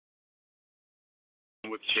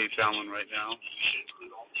with Chase Allen right now.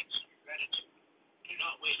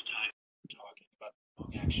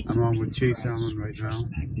 I'm on with Chase Allen right now.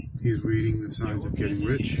 He's reading The Signs of Getting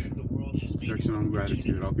Rich, section on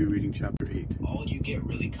gratitude. I'll be reading chapter 8. All you get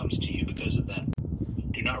really comes to you because of them.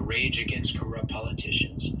 Do not rage against corrupt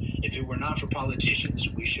politicians. If it were not for politicians,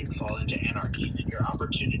 we should fall into anarchy, and your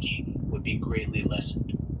opportunity would be greatly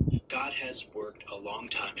lessened. God has worked a long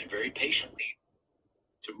time and very patiently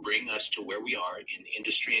to bring us to where we are in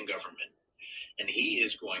industry and government, and he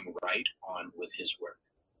is going right on with his work.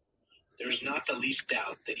 There's not the least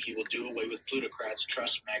doubt that he will do away with plutocrats,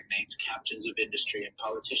 trust magnates, captains of industry, and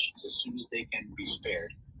politicians as soon as they can be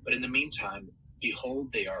spared. But in the meantime,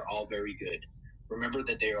 behold, they are all very good. Remember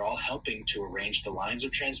that they are all helping to arrange the lines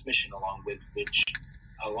of transmission along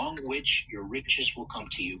which your riches will come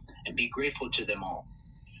to you, and be grateful to them all.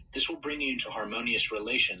 This will bring you into harmonious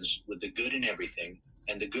relations with the good in everything,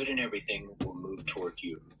 and the good in everything will move toward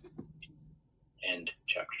you. End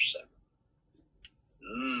chapter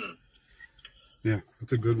 7. Yeah,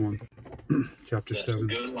 that's a good one. Chapter 7.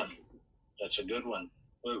 That's a good one. That's a good one.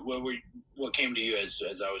 What came to you as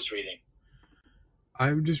I was reading?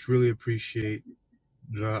 I just really appreciate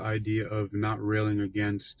the idea of not railing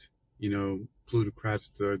against, plutocrats,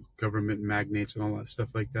 the government magnates and all that stuff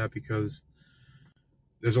like that, because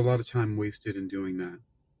there's a lot of time wasted in doing that.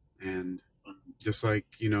 And just like,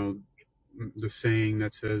 the saying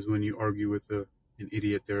that says when you argue with an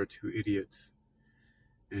idiot, there are two idiots.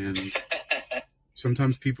 And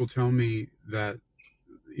sometimes people tell me that,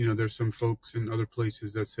 there's some folks in other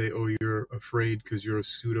places that say, oh, you're afraid because you're a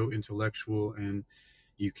pseudo-intellectual and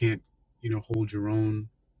you can't, hold your own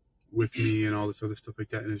with me and all this other stuff like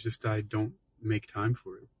that. And it's just, I don't make time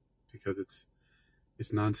for it because it's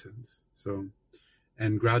nonsense. So,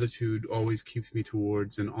 and gratitude always keeps me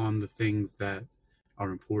towards and on the things that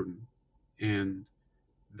are important. And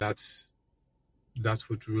that's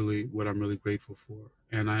what I'm really grateful for.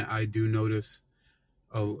 And I do notice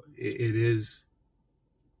it is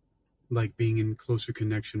like being in closer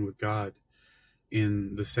connection with God,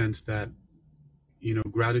 in the sense that,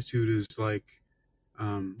 gratitude is like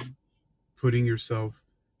putting yourself,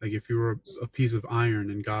 like if you were a piece of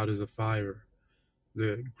iron and God is a fire,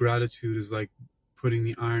 the gratitude is like putting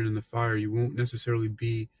the iron in the fire. You won't necessarily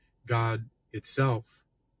be God itself,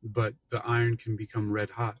 but the iron can become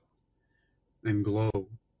red hot and glow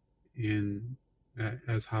in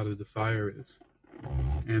as hot as the fire is.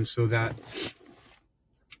 And so that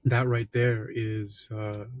right there is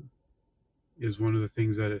one of the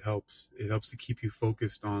things that it helps to keep you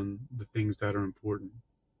focused on the things that are important.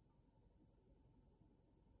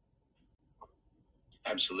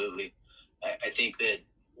 Absolutely. I think that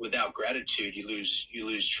without gratitude, you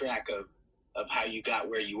lose track of how you got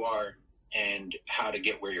where you are and how to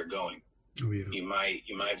get where you're going. Oh, yeah. You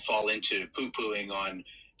might fall into poo-pooing on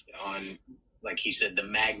like he said, the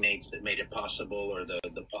magnates that made it possible, or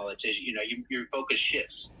the politician. Your focus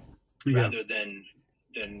shifts rather than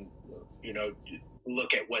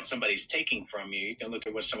look at what somebody's taking from you. You can look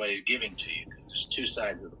at what somebody's giving to you, because there's two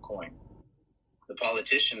sides of the coin. The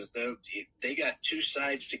politicians, though, they got two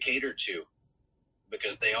sides to cater to,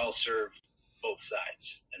 because they all serve both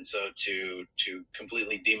sides. And so to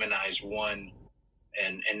completely demonize one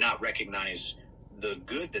and not recognize the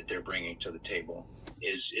good that they're bringing to the table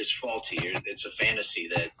is faulty. It's a fantasy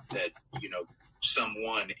that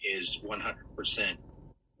someone is 100%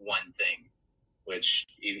 one thing, which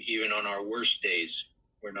even on our worst days,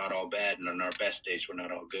 we're not all bad, and on our best days, we're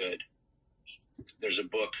not all good. There's a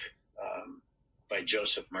book by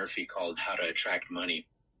Joseph Murphy called How to Attract Money.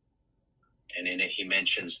 And in it, he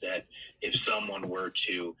mentions that if someone were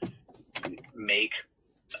to make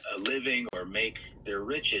a living or make their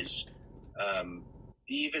riches,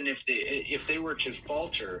 even if they were to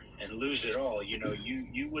falter and lose it all,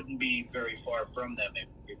 you wouldn't be very far from them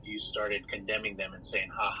if you started condemning them and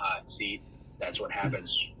saying, see, that's what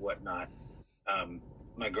happens, whatnot.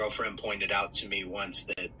 My girlfriend pointed out to me once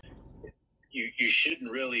that you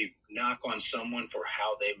shouldn't really knock on someone for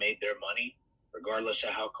how they made their money, regardless of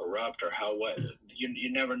how corrupt or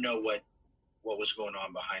you never know what was going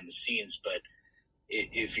on behind the scenes. But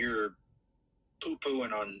if you're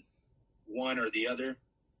poo-pooing on one or the other,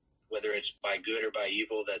 whether it's by good or by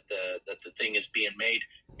evil that the thing is being made,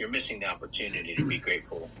 you're missing the opportunity to be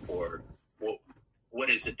grateful for what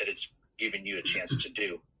is it that it's giving you a chance to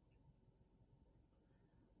do.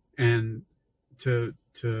 And to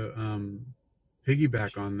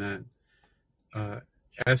piggyback on that,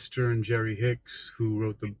 Esther and Jerry Hicks, who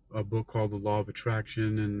wrote a book called The Law of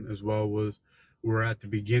Attraction, and as well were at the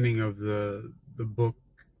beginning of the book,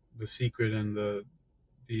 The Secret, and the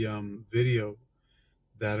video,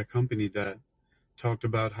 that accompanied that talked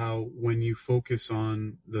about how when you focus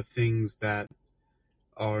on the things that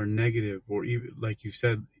are negative, or even, like you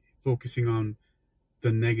said, focusing on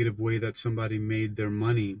the negative way that somebody made their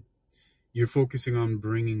money, you're focusing on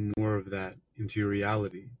bringing more of that into your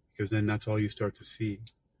reality, because then that's all you start to see.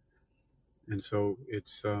 And so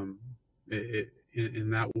it's in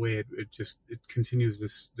that way it continues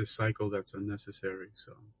this cycle that's unnecessary.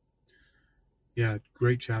 So yeah,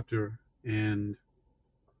 great chapter. And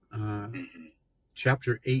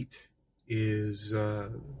chapter 8 is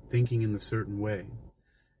thinking in a certain way.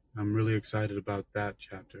 I'm really excited about that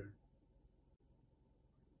chapter.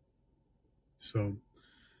 So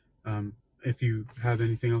if you have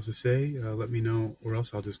anything else to say, let me know, or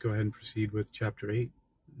else I'll just go ahead and proceed with chapter 8,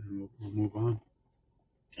 and we'll move on.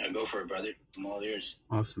 Go for it, brother. I'm all ears.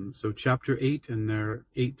 Awesome. So chapter 8, and there are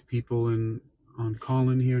 8 people on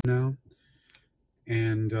call-in here now.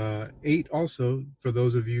 And 8 also, for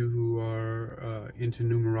those of you who are into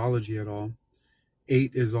numerology at all,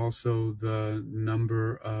 8 is also the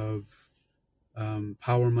number of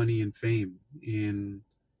power, money, and fame in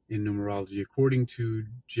numerology. According to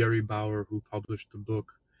Jerry Bauer, who published the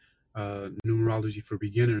book Numerology for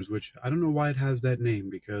Beginners, which I don't know why it has that name,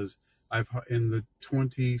 because I've, in the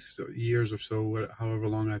 20 years or so, however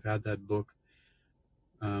long I've had that book,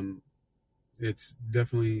 it's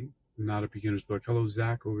definitely not a beginner's book. Hello,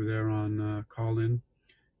 Zach, over there on call-in.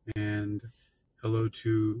 And hello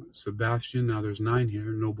to Sebastian. Now there's 9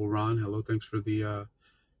 here. Noble Ron, hello. Thanks for the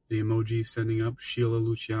emoji sending up. Sheila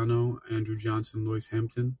Luciano, Andrew Johnson, Lois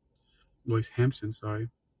Hampson, sorry.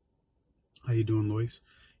 How you doing, Lois?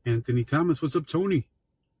 Anthony Thomas, what's up, Tony?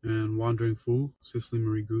 And Wandering Fool, Cicely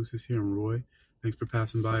Marie Goose is here, and Roy. Thanks for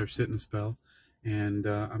passing by or sitting a spell. And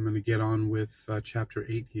I'm going to get on with chapter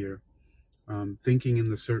 8 here. Thinking in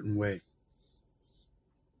the certain way.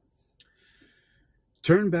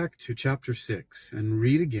 Turn back to chapter 6 and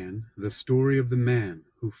read again the story of the man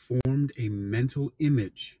who formed a mental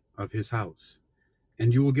image of his house,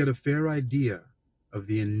 and you will get a fair idea of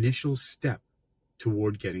the initial step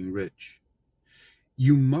toward getting rich.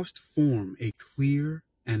 You must form a clear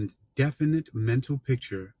and definite mental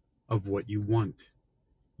picture of what you want.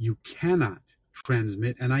 You cannot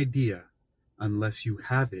transmit an idea unless you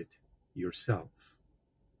have it yourself.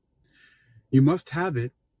 You must have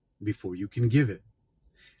it before you can give it.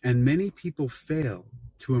 And many people fail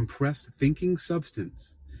to impress thinking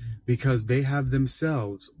substance because they have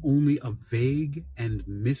themselves only a vague and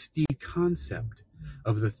misty concept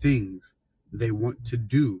of the things they want to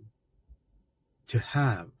do, to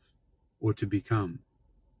have, or to become.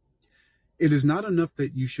 It is not enough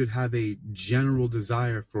that you should have a general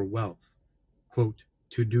desire for wealth, quote,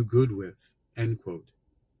 to do good with, end quote.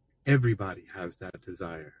 Everybody has that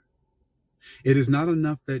desire. It is not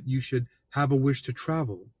enough that you should have a wish to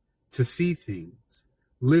travel, to see things,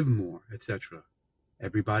 live more, etc.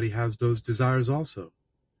 Everybody has those desires also.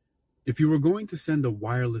 If you were going to send a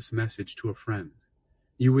wireless message to a friend,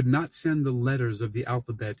 you would not send the letters of the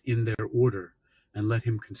alphabet in their order and let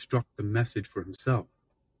him construct the message for himself,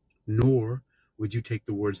 nor would you take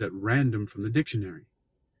the words at random from the dictionary.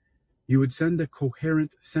 You would send a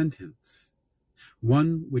coherent sentence,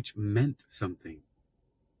 one which meant something.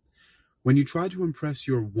 When you try to impress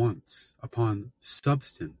your wants upon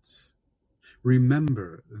substance,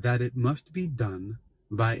 remember that it must be done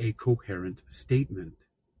by a coherent statement.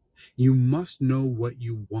 You must know what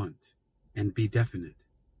you want and be definite.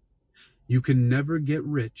 You can never get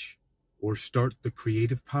rich or start the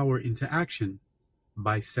creative power into action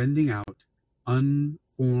by sending out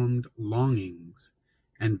unformed longings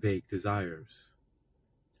and vague desires.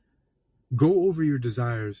 Go over your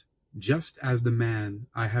desires just as the man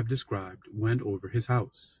I have described went over his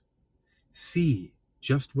house. See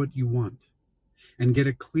just what you want, and get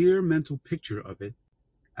a clear mental picture of it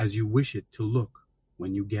as you wish it to look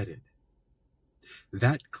when you get it.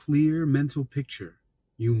 That clear mental picture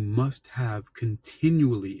you must have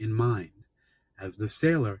continually in mind, as the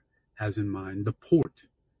sailor has in mind the port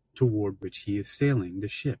toward which he is sailing the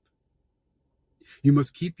ship. You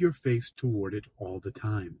must keep your face toward it all the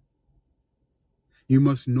time. You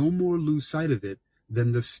must no more lose sight of it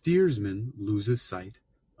than the steersman loses sight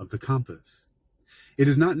of the compass. It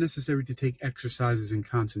is not necessary to take exercises in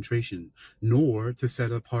concentration, nor to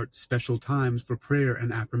set apart special times for prayer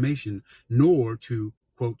and affirmation, nor to,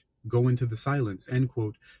 quote, go into the silence, end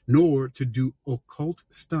quote, nor to do occult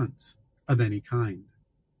stunts of any kind.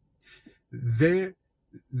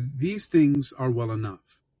 These things are well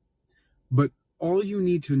enough, but all you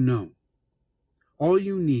need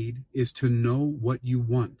is to know what you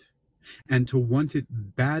want, and to want it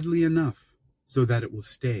badly enough so that it will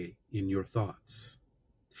stay in your thoughts.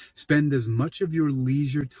 Spend as much of your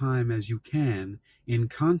leisure time as you can in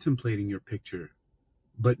contemplating your picture,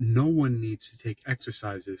 but no one needs to take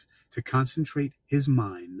exercises to concentrate his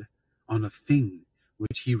mind on a thing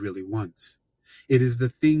which he really wants. It is the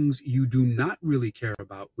things you do not really care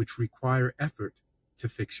about which require effort to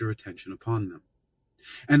fix your attention upon them.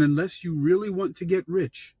 And unless you really want to get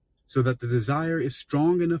rich, so that the desire is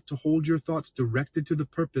strong enough to hold your thoughts directed to the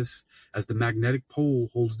purpose as the magnetic pole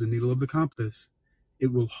holds the needle of the compass,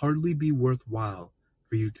 it will hardly be worthwhile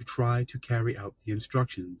for you to try to carry out the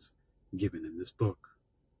instructions given in this book.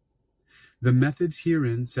 The methods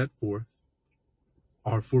herein set forth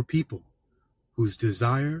are for people whose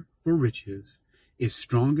desire for riches is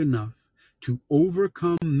strong enough to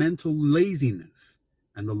overcome mental laziness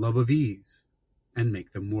and the love of ease and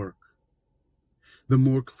make them work. The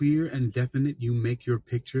more clear and definite you make your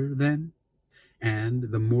picture, then,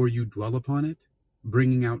 and the more you dwell upon it,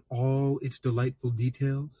 bringing out all its delightful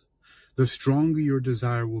details, the stronger your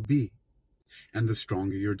desire will be. And the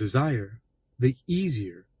stronger your desire, the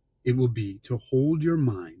easier it will be to hold your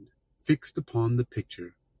mind fixed upon the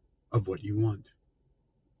picture of what you want.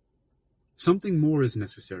 Something more is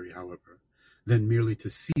necessary, however, than merely to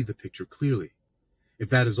see the picture clearly. If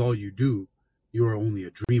that is all you do, you are only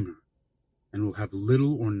a dreamer, and will have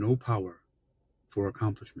little or no power for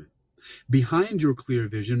accomplishment. Behind your clear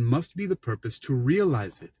vision must be the purpose to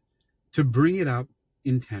realize it, to bring it out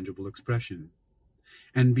in tangible expression.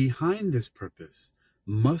 And behind this purpose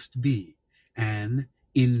must be an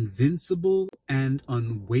invincible and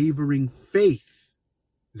unwavering faith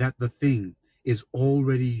that the thing is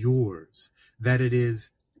already yours, that it is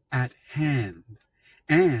at hand,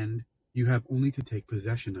 and you have only to take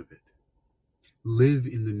possession of it. Live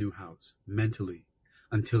in the new house mentally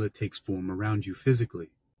until it takes form around you physically.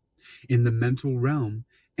 In the mental realm,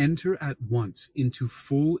 enter at once into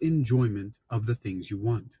full enjoyment of the things you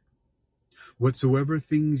want. Whatsoever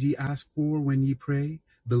things ye ask for when ye pray,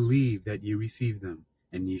 believe that ye receive them,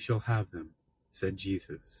 and ye shall have them, said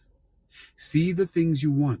Jesus. See the things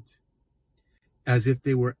you want as if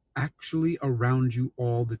they were actually around you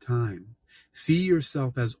all the time. See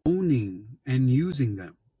yourself as owning and using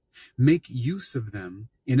them. Make use of them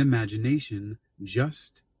in imagination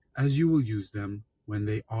just as you will use them when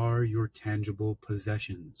they are your tangible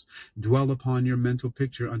possessions. Dwell upon your mental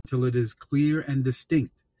picture until it is clear and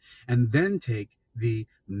distinct, and then take the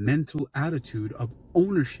mental attitude of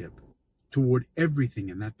ownership toward everything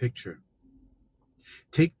in that picture.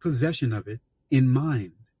 Take possession of it in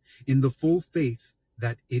mind, in the full faith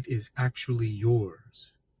that it is actually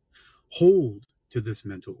yours. Hold to this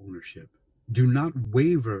mental ownership. Do not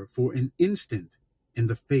waver for an instant in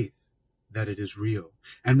the faith that it is real.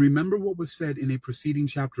 And remember what was said in a preceding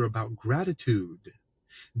chapter about gratitude.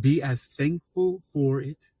 Be as thankful for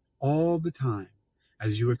it all the time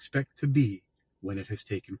as you expect to be when it has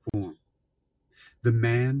taken form. The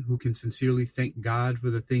man who can sincerely thank God for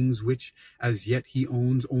the things which as yet he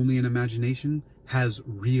owns only in imagination has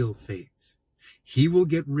real faith. He will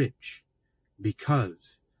get rich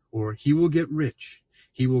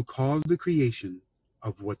he will cause the creation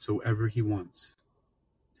of whatsoever he wants.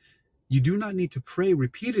 You do not need to pray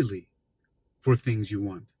repeatedly for things you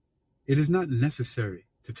want. It is not necessary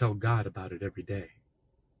to tell God about it every day.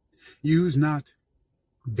 Use not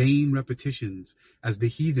vain repetitions as the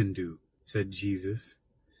heathen do, said Jesus.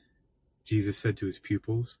 Jesus said to his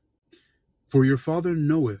pupils, For your Father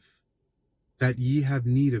knoweth that ye have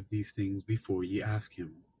need of these things before ye ask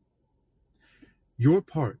him. Your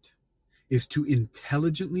part is to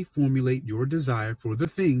intelligently formulate your desire for the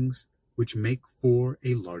things which make for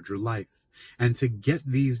a larger life, and to get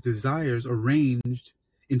these desires arranged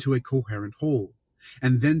into a coherent whole,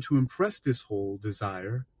 and then to impress this whole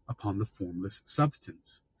desire upon the formless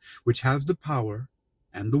substance, which has the power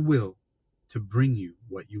and the will to bring you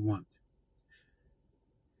what you want.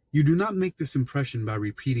 You do not make this impression by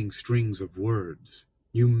repeating strings of words.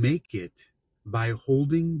 You make it by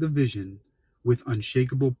holding the vision with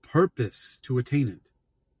unshakable purpose to attain it,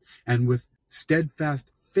 and with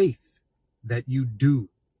steadfast faith that you do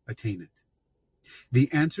attain it.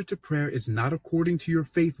 The answer to prayer is not according to your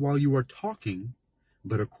faith while you are talking,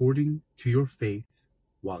 but according to your faith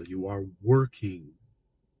while you are working.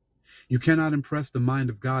 You cannot impress the mind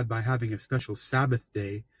of God by having a special Sabbath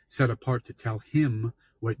day set apart to tell him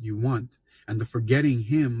what you want, and the forgetting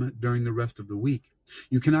him during the rest of the week.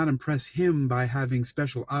 You cannot impress him by having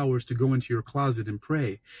special hours to go into your closet and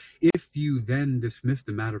pray, if you then dismiss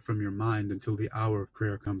the matter from your mind until the hour of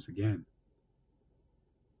prayer comes again.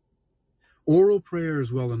 Oral prayer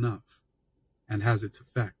is well enough and has its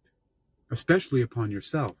effect, especially upon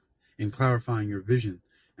yourself in clarifying your vision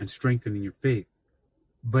and strengthening your faith.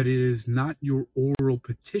 but it is not your oral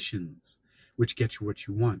petitions which get you what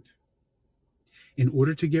you want. In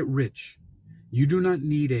order to get rich, you do not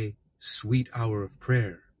need a sweet hour of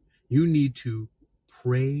prayer. You need to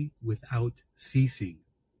pray without ceasing.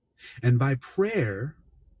 And by prayer,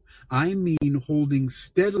 I mean holding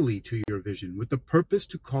steadily to your vision with the purpose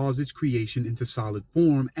to cause its creation into solid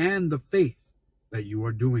form and the faith that you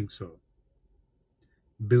are doing so.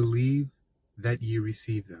 Believe that ye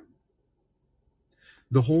receive them.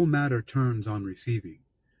 The whole matter turns on receiving,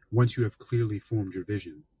 once you have clearly formed your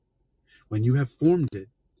vision. When you have formed it,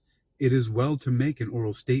 it is well to make an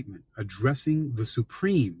oral statement addressing the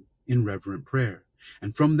Supreme in reverent prayer.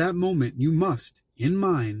 And from that moment, you must, in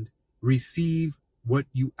mind, receive what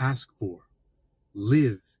you ask for.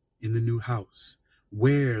 Live in the new house,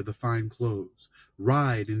 wear the fine clothes,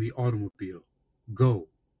 ride in the automobile, go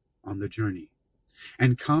on the journey,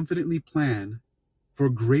 and confidently plan for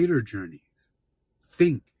greater journeys.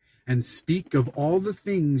 Think and speak of all the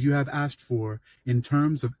things you have asked for in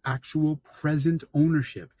terms of actual present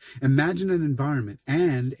ownership. Imagine an environment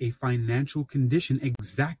and a financial condition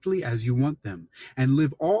exactly as you want them, and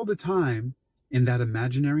live all the time in that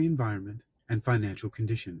imaginary environment and financial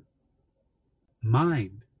condition.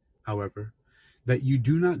 Mind, however, that you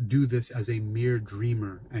do not do this as a mere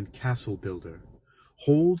dreamer and castle builder.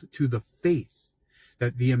 Hold to the faith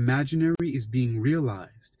that the imaginary is being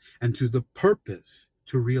realized and to the purpose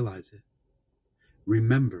to realize it.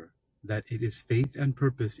 Remember that it is faith and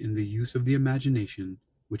purpose in the use of the imagination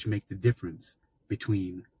which make the difference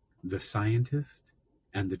between the scientist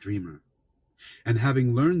and the dreamer. And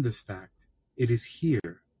having learned this fact, it is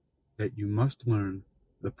here that you must learn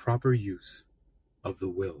the proper use of the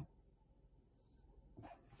will.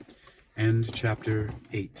 End chapter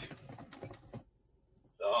 8.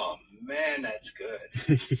 Oh man, that's good.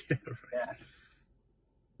 Yeah, right. Yeah.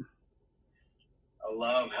 I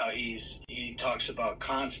love how he talks about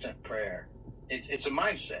constant prayer. It's a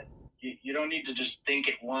mindset. You don't need to just think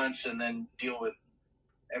it once and then deal with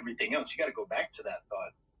everything else. You got to go back to that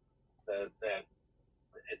thought that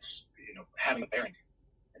it's, having a bearing.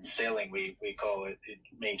 In sailing, we call it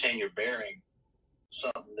maintain your bearing.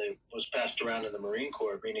 Something that was passed around in the Marine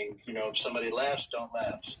Corps, meaning, if somebody laughs, don't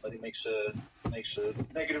laugh. Somebody makes a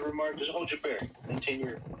negative remark, just hold your bearing, maintain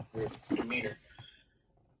your demeanor.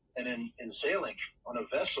 And in sailing, on a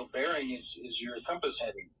vessel, bearing is your compass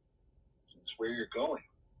heading. It's where you're going.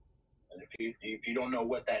 And if you don't know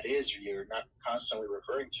what that is, or you're not constantly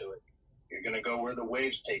referring to it, you're going to go where the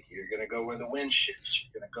waves take you. You're going to go where the wind shifts.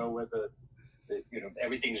 You're going to go where the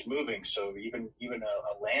everything's moving. So even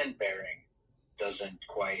a land bearing doesn't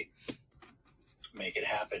quite make it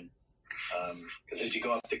happen. Because as you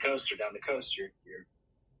go up the coast or down the coast, you're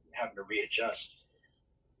having to readjust.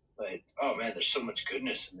 But oh man, there's so much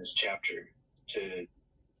goodness in this chapter to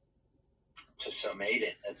summate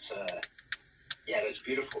it. That's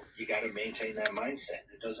beautiful. You got to maintain that mindset.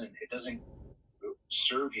 It doesn't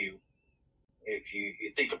serve you if you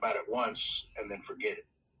think about it once and then forget it.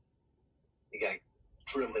 You got to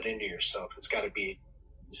drill it into yourself. It's got to be,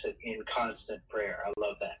 you said, in constant prayer. I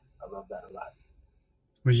love that. I love that a lot.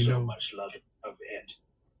 Well, much love of it.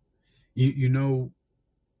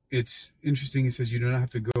 It's interesting. It says you don't have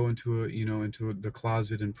to go into the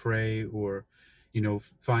closet and pray, or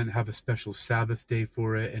have a special Sabbath day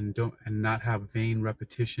for it, and not have vain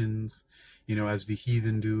repetitions, as the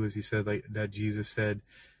heathen do, as he said, like that Jesus said,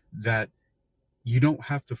 that you don't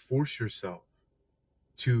have to force yourself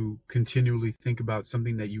to continually think about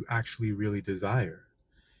something that you actually really desire.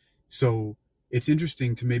 So it's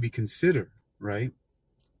interesting to maybe consider, right?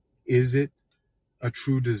 Is it a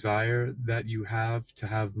true desire that you have to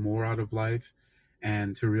have more out of life,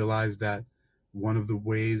 and to realize that one of the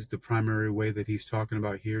ways, the primary way that he's talking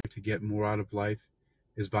about here to get more out of life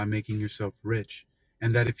is by making yourself rich.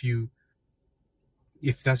 And that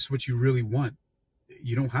if that's what you really want,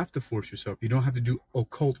 you don't have to force yourself. You don't have to do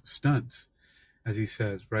occult stunts, as he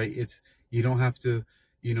says, right? You don't have to,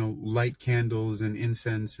 light candles and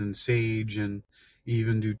incense and sage and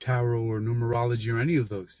even do tarot or numerology or any of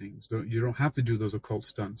those things. You don't have to do those occult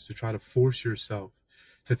stunts to try to force yourself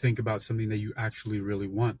to think about something that you actually really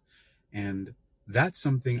want. And that's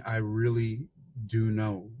something I really do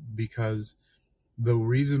know, because the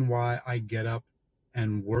reason why I get up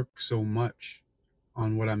and work so much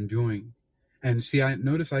on what I'm doing, and see, I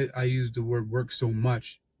notice I use the word work so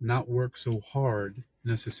much, not work so hard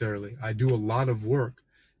necessarily. I do a lot of work,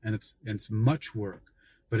 and it's much work,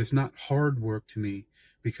 but it's not hard work to me,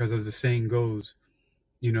 because as the saying goes,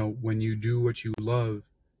 when you do what you love,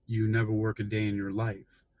 you never work a day in your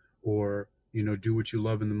life. Or do what you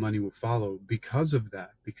love and the money will follow. Because of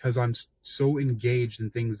that, because I'm so engaged in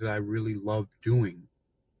things that I really love doing,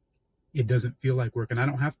 it doesn't feel like work, and I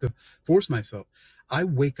don't have to force myself. I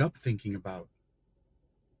wake up thinking about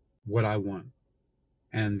what I want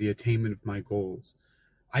and the attainment of my goals.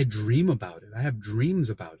 I dream about it. I have dreams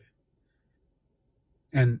about it.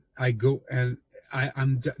 And I go and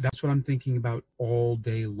that's what I'm thinking about all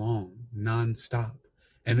day long, nonstop.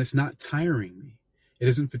 And it's not tiring me. It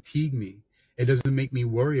doesn't fatigue me. It doesn't make me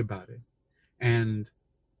worry about it. And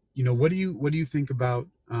what do you think about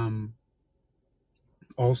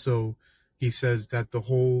also, he says that the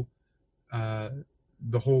whole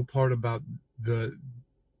part about the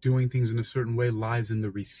doing things in a certain way lies in the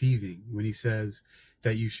receiving, when he says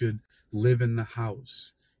that you should live in the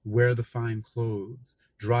house, wear the fine clothes,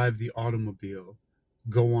 drive the automobile,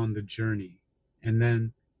 go on the journey, and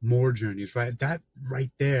then more journeys, right? That right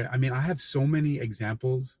there. I mean, I have so many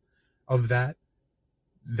examples of that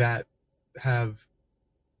have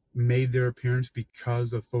made their appearance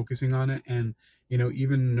because of focusing on it. And,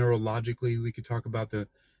 even neurologically, we could talk about the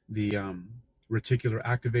reticular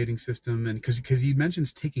activating system, and because he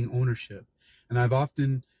mentions taking ownership. And I've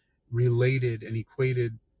often related and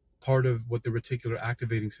equated part of what the reticular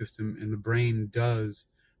activating system in the brain does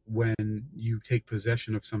when you take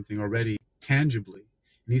possession of something already tangibly.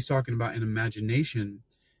 And he's talking about in imagination,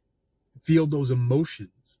 feel those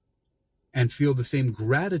emotions and feel the same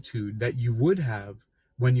gratitude that you would have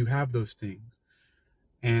when you have those things.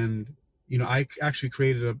 And, I actually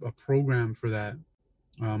created a program for that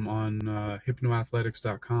on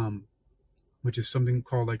hypnoathletics.com, which is something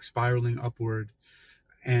called like spiraling upward.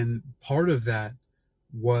 And part of that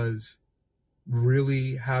was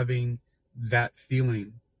really having that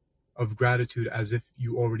feeling of gratitude as if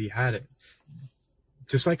you already had it.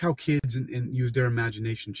 Just like how kids and use their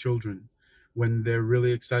imagination, children, when they're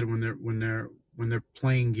really excited, when they're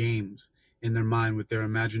playing games in their mind with their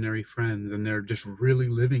imaginary friends, and they're just really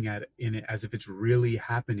living in it as if it's really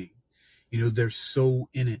happening. They're so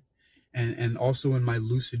in it. And also in my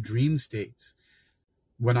lucid dream states,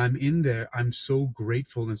 when I'm in there, I'm so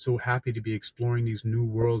grateful and so happy to be exploring these new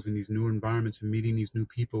worlds and these new environments and meeting these new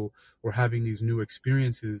people or having these new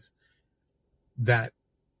experiences, that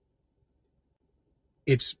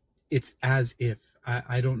it's as if,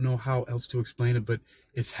 I don't know how else to explain it, but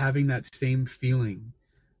it's having that same feeling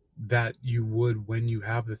that you would when you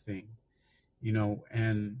have the thing,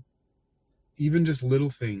 and even just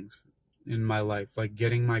little things in my life, like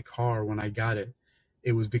getting my car. When I got it,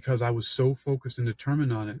 it was because I was so focused and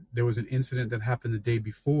determined on it. There was an incident that happened the day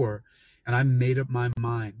before, and I made up my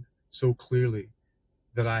mind so clearly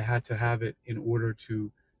that I had to have it in order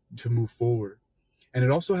to move forward. And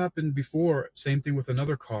it also happened before, same thing with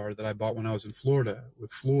another car that I bought when I was in Florida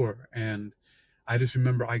with Floor. And I just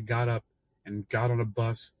remember I got up and got on a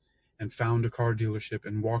bus and found a car dealership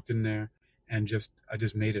and walked in there, and I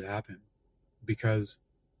just made it happen because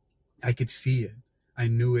I could see it. I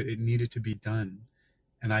knew it needed to be done,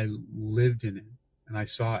 and I lived in it, and I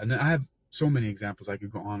saw it. And I have so many examples I could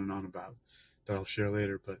go on and on about that I'll share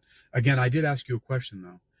later. But again, I did ask you a question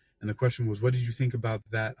though. And the question was, what did you think about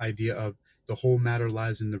that idea of the whole matter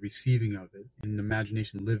lies in the receiving of it, in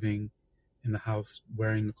imagination, living in the house,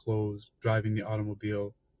 wearing the clothes, driving the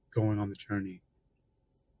automobile, going on the journey?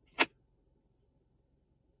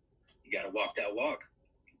 You got to walk that walk.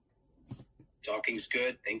 Talking's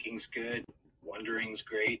good, thinking's good, wondering's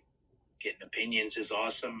great, getting opinions is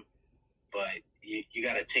awesome, but you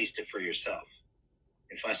got to taste it for yourself.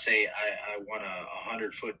 If I say I want a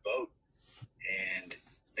 100-foot boat, and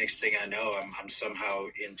next thing I know, I'm somehow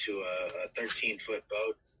into a 13-foot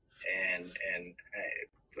boat, and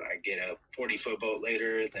I get a 40-foot boat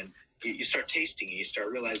later, then you start tasting it. You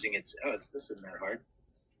start realizing this isn't that hard.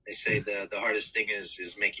 They say the hardest thing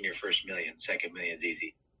is making your first million. Second million's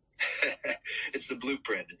easy. It's the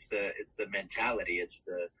blueprint. It's the mentality. It's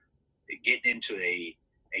the getting into a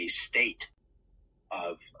state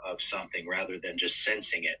of something rather than just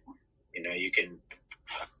sensing it. You can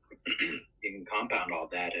compound all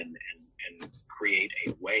that and create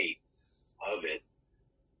a way of it.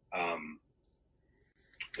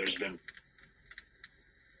 There's been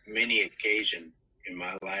many occasions in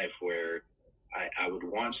my life where I would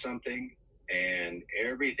want something, and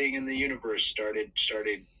everything in the universe started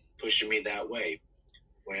pushing me that way.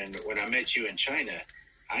 When I met you in China,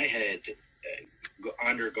 I had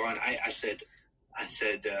undergone. I said,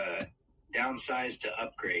 downsize to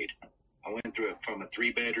upgrade. I went through it from a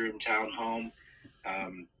 3-bedroom townhome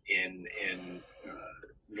in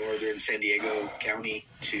northern San Diego County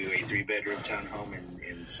to a 3-bedroom townhome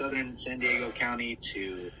in southern San Diego County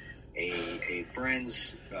to a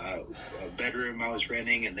friend's bedroom I was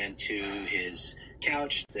renting, and then to his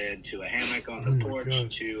couch, then to a hammock on the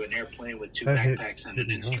porch, to an airplane with two backpacks and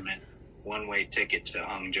an instrument, one-way ticket to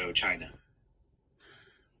Hangzhou, China.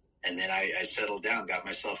 And then I settled down, got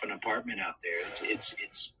myself an apartment out there.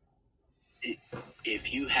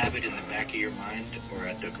 If you have it in the back of your mind or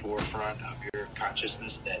at the forefront of your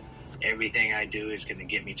consciousness that everything I do is going to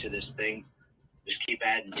get me to this thing, just keep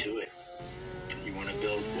adding to it. You want to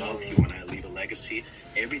build wealth, you want to leave a legacy,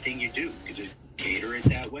 everything you do, you just cater it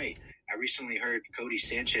that way. I recently heard Cody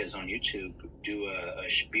Sanchez on YouTube do a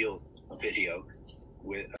spiel video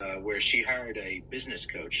with where she hired a business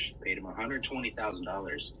coach, paid him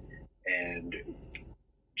 $120,000, and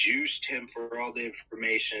juiced him for all the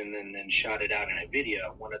information, and then shot it out in a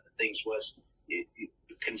video. One of the things was,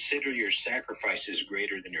 consider your sacrifices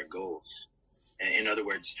greater than your goals. In other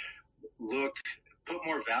words, put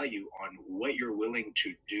more value on what you're willing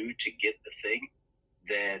to do to get the thing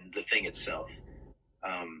than the thing itself.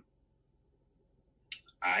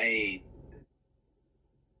 I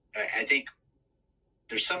think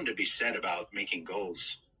there's something to be said about making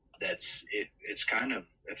goals. It's kind of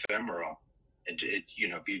ephemeral.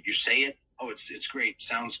 You say it, it's great,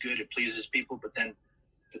 sounds good, it pleases people, but then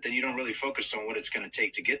you don't really focus on what it's going to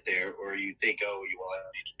take to get there, or you think, I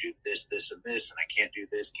need to do this, this, and this, and I can't do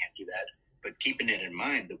this, can't do that. But keeping it in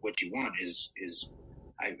mind that what you want is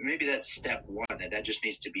maybe that's step one, that just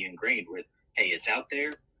needs to be ingrained with, hey, it's out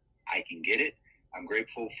there, I can get it, I'm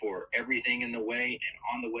grateful for everything in the way and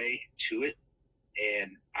on the way to it,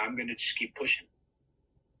 and I'm going to just keep pushing.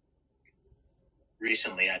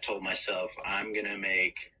 Recently, I told myself I'm going to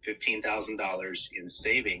make $15,000 in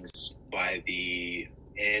savings by the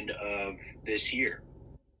end of this year.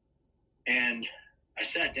 And I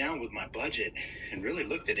sat down with my budget and really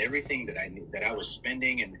looked at everything that I knew that I was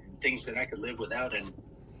spending and things that I could live without. And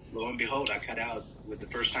lo and behold, I cut out, with the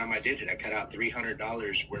first time I did it, I cut out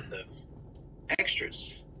 $300 worth of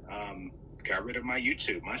extras. Got rid of my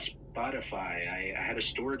YouTube, my Spotify. I had a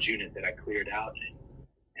storage unit that I cleared out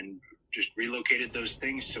and just relocated those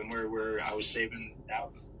things somewhere where I was saving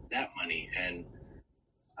out that money. And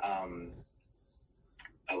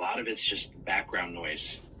a lot of it's just background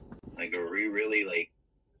noise. Like, are we really, like,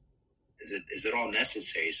 is it all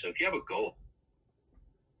necessary? So if you have a goal,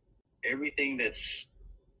 everything that's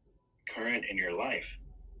current in your life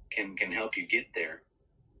can help you get there.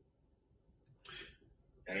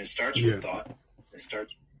 And it starts with thought. It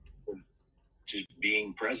starts with just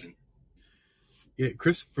being present. Yeah,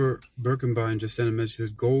 Christopher Birkenbein just sent a message that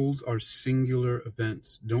says, goals are singular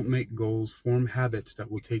events. Don't make goals, form habits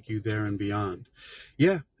that will take you there and beyond.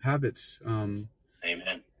 Yeah, habits. Amen.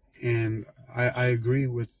 And I agree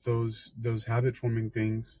with those habit forming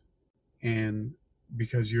things. And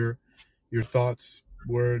because your thoughts,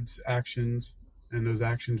 words, actions, and those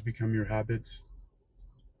actions become your habits.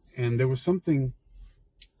 And there was something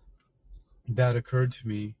that occurred to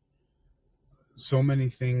me. So many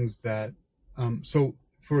things that so,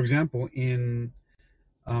 for example,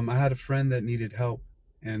 I had a friend that needed help,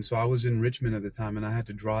 and so I was in Richmond at the time, and I had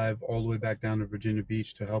to drive all the way back down to Virginia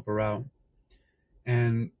Beach to help her out.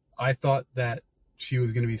 And I thought that she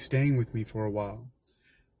was going to be staying with me for a while,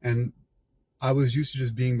 and I was used to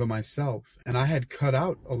just being by myself, and I had cut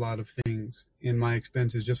out a lot of things in my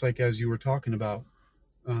expenses, just like as you were talking about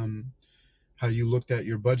how you looked at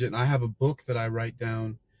your budget. And I have a book that I write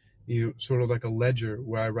down, sort of like a ledger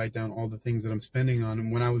where I write down all the things that I'm spending on. And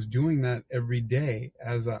when I was doing that every day,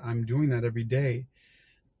 I'm doing that every day,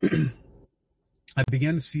 I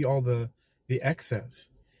began to see all the excess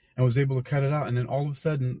and was able to cut it out. And then all of a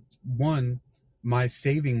sudden, my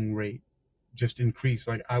saving rate just increased.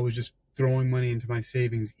 Like, I was just throwing money into my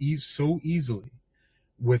savings so easily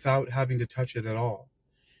without having to touch it at all.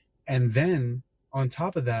 And then on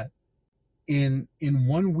top of that, in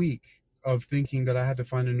 1 week of thinking that I had to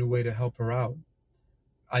find a new way to help her out,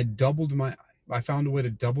 I found a way to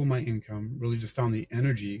double my income, really just found the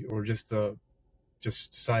energy, or just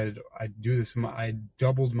decided I'd do this. I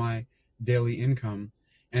doubled my daily income,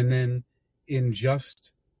 and then in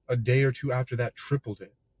just a day or two after that, tripled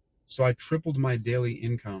it. So I tripled my daily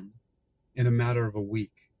income in a matter of a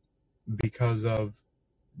week because of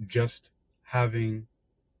just having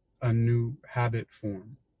a new habit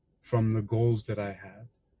form from the goals that I had.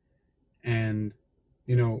 And,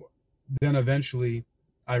 then eventually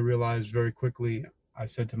I realized very quickly, I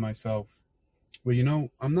said to myself, well,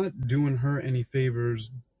 I'm not doing her any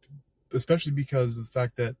favors, especially because of the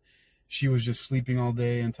fact that she was just sleeping all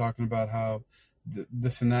day and talking about how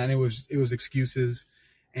this and that, and it was excuses.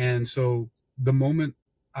 And so the moment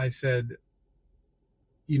I said,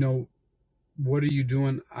 what are you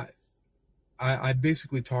doing? I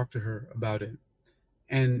basically talked to her about it.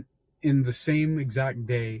 And in the same exact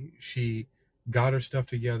day, she got her stuff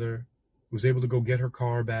together, was able to go get her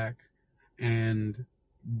car back, and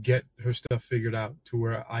get her stuff figured out to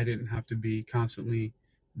where I didn't have to be constantly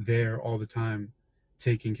there all the time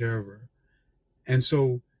taking care of her. And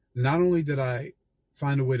so not only did I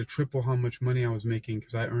find a way to triple how much money I was making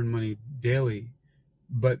because I earned money daily,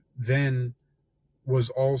 but then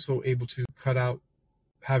was also able to cut out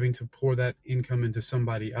having to pour that income into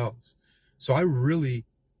somebody else. So I really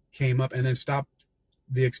came up and then stopped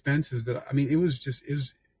the expenses that, I mean, it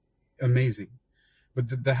was amazing.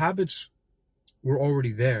 But the habits were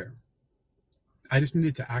already there. I just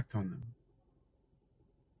needed to act on them.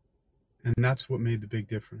 And that's what made the big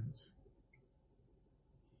difference.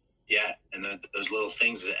 Yeah, and those little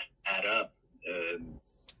things that add up.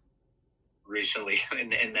 Recently,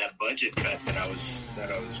 in that budget cut that I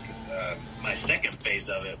was my second phase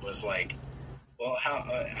of it was like, well,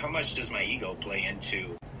 how much does my ego play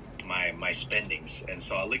into my spendings? And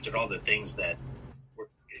so I looked at all the things that were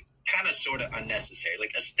kind of sort of unnecessary,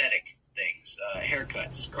 like aesthetic things,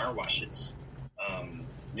 haircuts, car washes,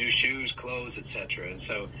 new shoes, clothes, etc. And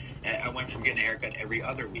so I went from getting a haircut every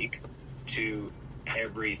other week to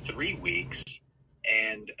every 3 weeks,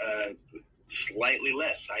 and slightly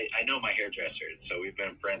less. I know my hairdresser, and so we've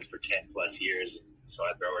been friends for 10 plus years. So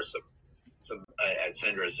I throw her some I'd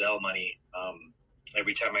send her a Zelle money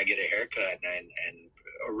every time I get a haircut, and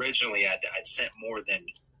originally I'd sent more than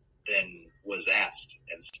was asked,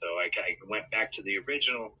 and so I went back to the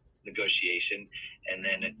original negotiation, and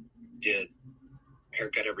then did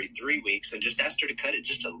haircut every 3 weeks, and just asked her to cut it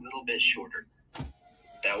just a little bit shorter.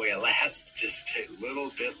 That way it lasts just a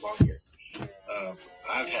little bit longer.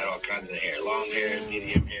 I've had all kinds of hair, long hair,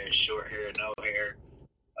 medium hair, short hair, no hair.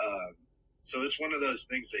 So it's one of those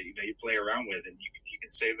things that, you play around with, and you can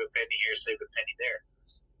save a penny here, save a penny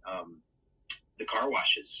there. The car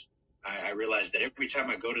washes. I realized that every time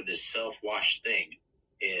I go to this self-wash thing,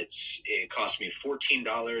 it costs me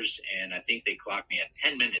 $14, and I think they clock me at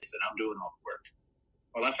 10 minutes, and I'm doing all the work.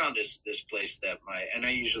 Well, I found this place that and I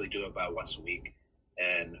usually do it about once a week,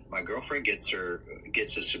 and my girlfriend gets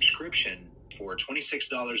a subscription for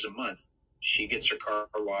 $26 a month. She gets her car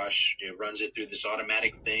wash, it runs it through this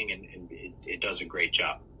automatic thing, and it does a great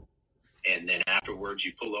job. And then afterwards,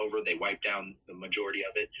 you pull over, they wipe down the majority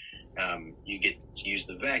of it. You get to use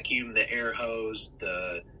the vacuum, the air hose,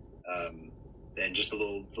 and just a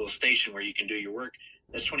little station where you can do your work.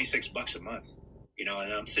 That's $26 a month, and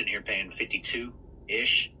I'm sitting here paying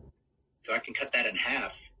 $52-ish. So I can cut that in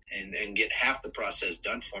half and get half the process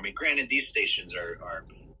done for me. Granted, these stations are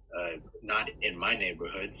not in my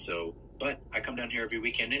neighborhood, but I come down here every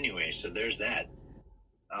weekend anyway, so there's that.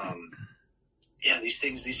 Yeah, these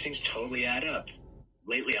things totally add up.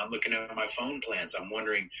 Lately, I'm looking at my phone plans. I'm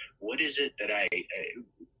wondering, what is it that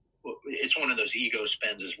it's one of those ego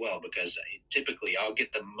spends as well, because typically I'll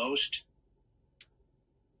get the most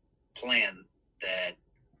plan that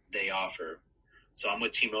they offer. So I'm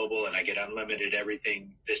with T-Mobile, and I get unlimited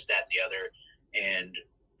everything, this, that, and the other.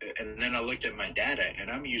 And then I looked at my data,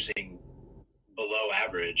 and I'm using below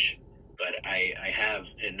average, but I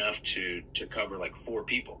have enough to cover like 4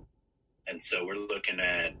 people. And so we're looking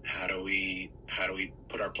at how do we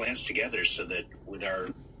put our plans together so that with our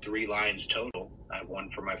 3 lines total, I have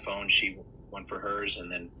one for my phone, one for hers,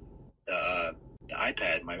 and then the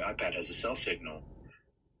iPad. My iPad has a cell signal.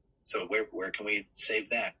 So where can we save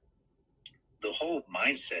that? The whole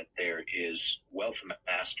mindset there is wealth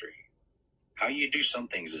mastery. How you do some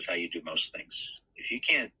things is how you do most things. If you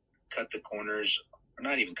can't cut the corners, or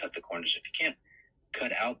not even cut the corners, if you can't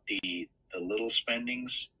cut out the little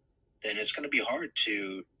spendings, then it's going to be hard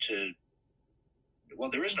to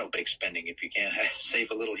there is no big spending if you can't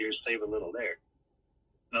save a little here, save a little there.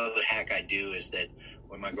 Another hack I do is that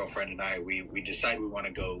when my girlfriend and I, we decide we want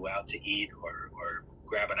to go out to eat or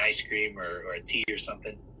grab an ice cream or a tea or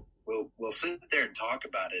something, we'll sit there and talk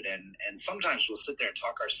about it, and sometimes we'll sit there and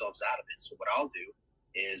talk ourselves out of it. So what I'll do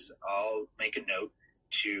is I'll make a note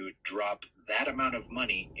to drop that amount of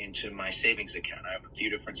money into my savings account. I have a few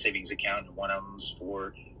different savings accounts, and one of them's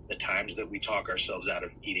for the times that we talk ourselves out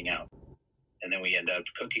of eating out. And then we end up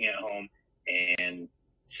cooking at home and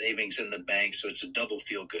savings in the bank, so it's a double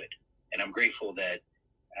feel good. And I'm grateful that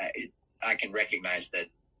I can recognize that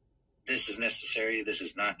this is necessary, this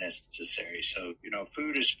is not necessary. So,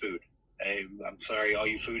 food is food. I'm sorry, all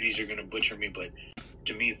you foodies are going to butcher me, but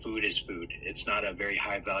to me, food is food. It's not a very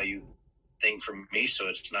high value thing for me, so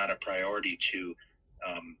it's not a priority to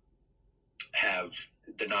have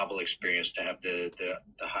the novel experience, to have the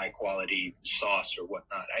high quality sauce or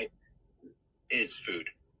whatnot. It's food.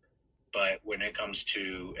 But when it comes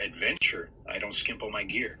to adventure, I don't skimp on my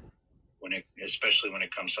gear. Especially when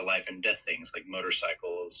it comes to life and death things like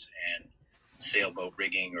motorcycles and sailboat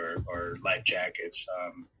rigging or life jackets,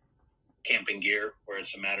 camping gear, where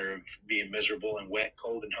it's a matter of being miserable and wet,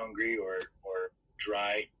 cold and hungry, or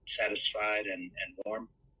dry, satisfied and warm.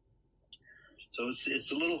 So it's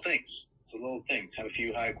the little things. It's the little things. Have a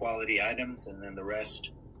few high quality items, and then the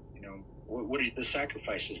rest, what are the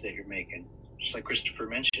sacrifices that you're making? Just like Christopher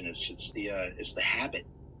mentioned, it's the habit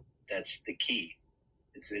that's the key.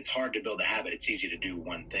 It's hard to build a habit. It's easy to do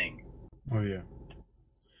one thing. Oh yeah.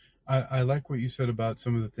 I like what you said about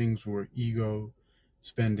some of the things were ego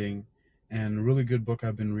spending, and a really good book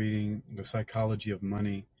I've been reading, The Psychology of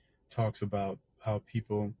Money, talks about how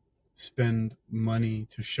people spend money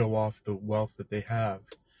to show off the wealth that they have,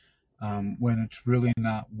 when it's really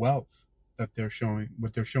not wealth that they're showing.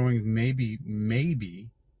 What they're showing maybe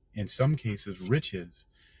in some cases riches,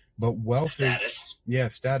 but wealth status.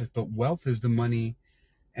 Status. But wealth is the money,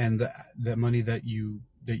 and the money that you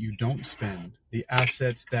don't spend, the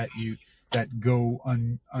assets that go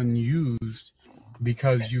unused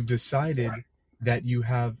because you've decided that you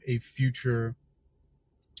have a future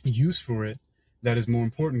use for it that is more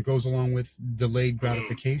important, goes along with delayed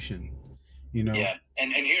gratification. Yeah,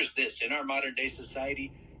 and here's this: in our modern day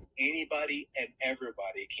society, anybody and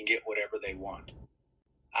everybody can get whatever they want.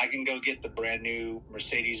 I can go get the brand new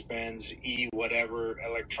Mercedes-Benz whatever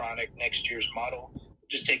electronic next year's model.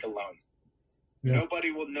 Just take a loan. Yeah.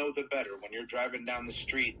 Nobody will know the better when you're driving down the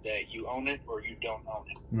street that you own it or you don't own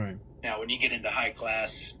it. Right. Now, when you get into high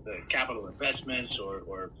class capital investments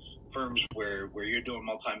or firms where you're doing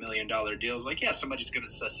multi-million-dollar deals, like, yeah, somebody's going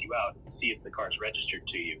to suss you out and see if the car's registered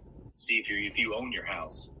to you, see if you own your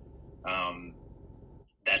house.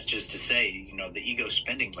 That's just to say, the ego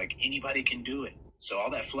spending, like anybody can do it. So all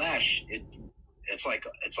that flash, it's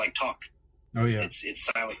like talk. Oh yeah.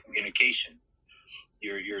 It's silent communication.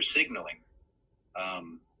 You're signaling.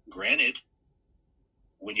 Granted,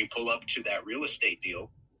 when you pull up to that real estate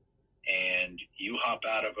deal and you hop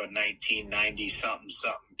out of a 1990 something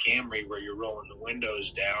Camry where you're rolling the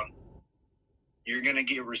windows down, you're going to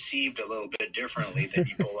get received a little bit differently than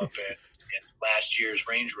you pull up in last year's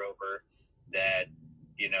Range Rover that,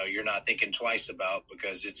 you're not thinking twice about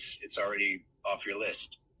because it's already off your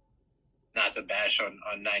list. Not to bash on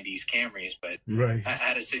 90s Camrys, but right. I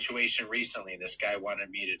had a situation recently. This guy wanted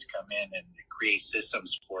me to come in and create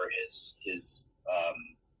systems for his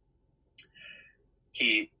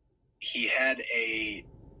he had a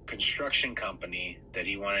construction company that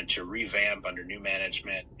he wanted to revamp under new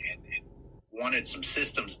management and wanted some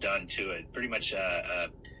systems done to it, pretty much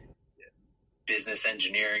business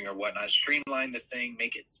engineering or whatnot, streamline the thing,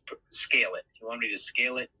 make it, scale it. He wanted me to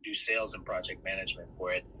scale it, do sales and project management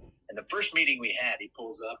for it. And the first meeting we had, he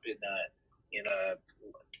pulls up in a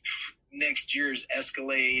next year's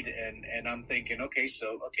Escalade, and I'm thinking, okay,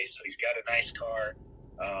 so he's got a nice car,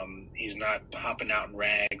 he's not hopping out in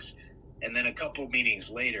rags. And then a couple meetings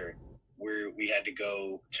later, we had to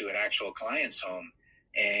go to an actual client's home,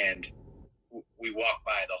 and we walked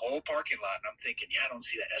by the whole parking lot, and I'm thinking, yeah, I don't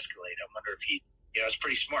see that Escalade. I wonder if he, it's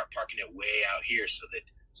pretty smart parking it way out here so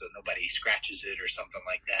nobody scratches it or something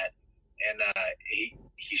like that. And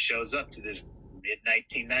he shows up to this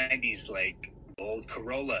mid-1990s, like, old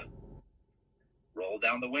Corolla. Roll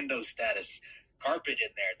down the window status. Carpet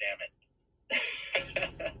in there, damn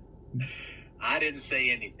it. I didn't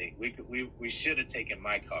say anything. We should have taken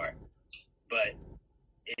my car. But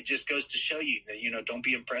it just goes to show you that, don't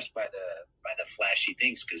be impressed by the flashy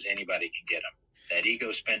things because anybody can get them. That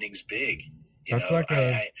ego spending's big. Go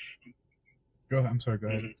ahead. I'm sorry, go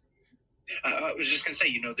ahead. Mm-hmm. I was just going to say,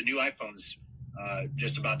 the new iPhone's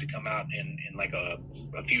just about to come out in like a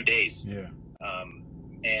few days. Yeah.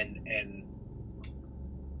 And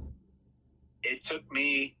it took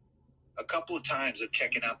me a couple of times of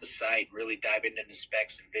checking out the site, really diving into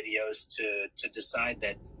specs and videos to decide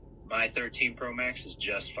that my 13 Pro Max is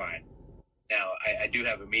just fine. Now, I do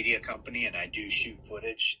have a media company and I do shoot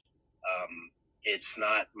footage. It's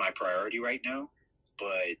not my priority right now,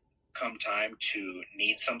 but come time to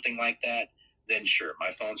need something like that, then sure, my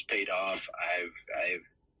phone's paid off.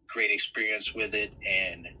 I've great experience with it,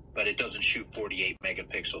 but it doesn't shoot 48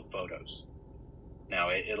 megapixel photos. Now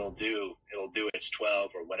it'll do its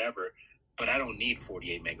 12 or whatever, but I don't need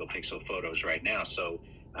 48 megapixel photos right now. So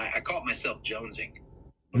I caught myself jonesing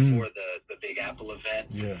before the Big Apple event.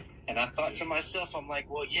 Yeah. And I thought to myself, I'm like,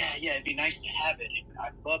 well, yeah, it'd be nice to have it.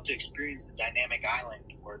 I'd love to experience the dynamic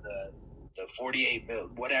island or the 48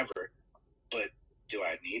 whatever, but do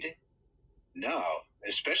I need it? No,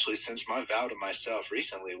 especially since my vow to myself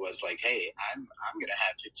recently was like, hey, I'm gonna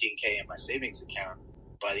have 15K in my savings account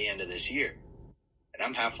by the end of this year, and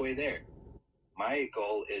I'm halfway there. My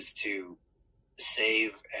goal is to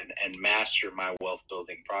save and master my wealth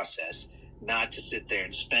building process, not to sit there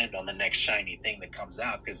and spend on the next shiny thing that comes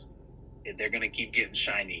out, because they're going to keep getting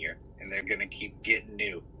shinier and they're going to keep getting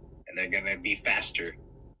new and they're going to be faster.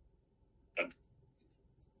 But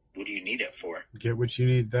what do you need it for? Get what you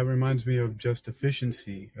need. That reminds me of just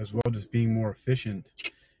efficiency as well, just being more efficient.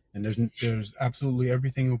 And there's absolutely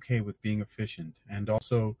everything okay with being efficient. And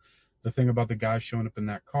also the thing about the guy showing up in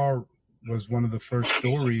that car was one of the first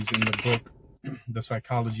stories in the book, The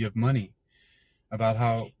Psychology of Money, about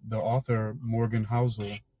how the author, Morgan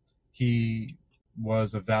Housel, he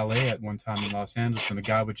was a valet at one time in Los Angeles, and the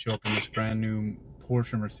guy would show up in this brand new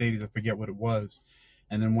Porsche Mercedes, I forget what it was.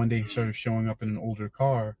 And then one day he started showing up in an older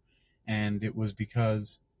car, and it was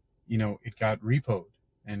because, it got repoed.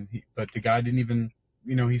 But the guy didn't even,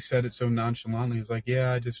 he said it so nonchalantly. He's like,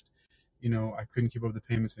 yeah, I just, I couldn't keep up with the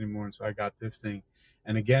payments anymore, and so I got this thing.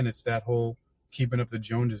 And again, it's that whole keeping up the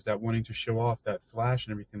Joneses, that wanting to show off, that flash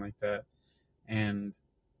and everything like that. And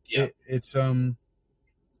yeah, it's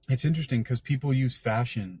interesting because people use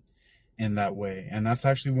fashion in that way, and that's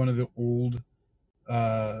actually one of the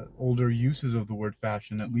older uses of the word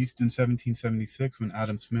fashion. At least in 1776, when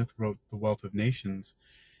Adam Smith wrote The Wealth of Nations,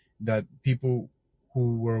 that people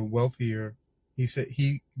who were wealthier,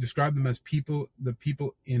 he described them as the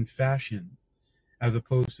people in fashion, as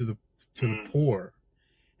opposed to the poor.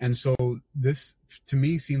 And so this, to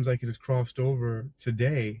me, seems like it has crossed over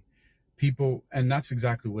today. People, and that's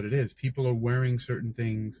exactly what it is. People are wearing certain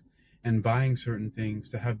things and buying certain things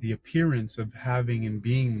to have the appearance of having and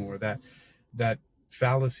being more. That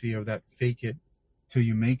fallacy, or that fake it till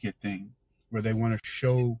you make it thing, where they want to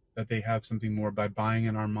show that they have something more by buying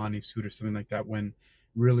an Armani suit or something like that, when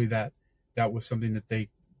really that was something that they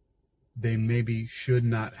maybe should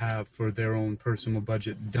not have for their own personal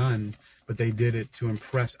budget done, but they did it to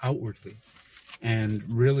impress outwardly. And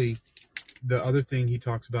really, the other thing he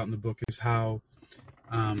talks about in the book is how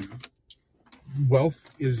wealth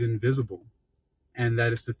is invisible, and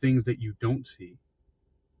that it's the things that you don't see.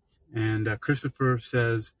 And Christopher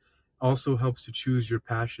says, also helps to choose your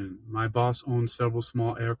passion. My boss owns several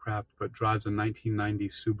small aircraft, but drives a 1990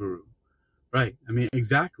 Subaru. Right. I mean,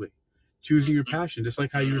 exactly. Choosing your passion, just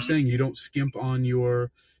like how you were saying, you don't skimp on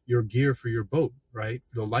your gear for your boat, right?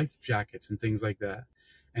 The life jackets and things like that.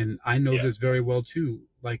 And I know this very well too.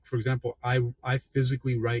 Like, for example, I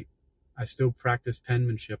physically write. I still practice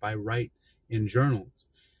penmanship. I write in journals.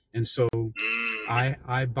 And so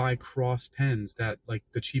I buy cross pens that, like,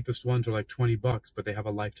 the cheapest ones are like $20, but they have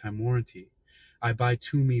a lifetime warranty. I buy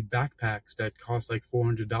Tumi backpacks that cost like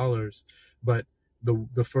 $400, but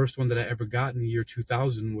the first one that I ever got in the year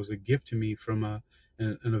 2000 was a gift to me from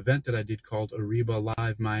an event that I did called Ariba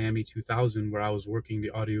Live Miami 2000, where I was working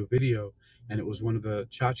the audio video, and it was one of the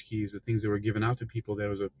tchotchkes, the things that were given out to people. It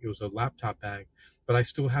was a laptop bag, but I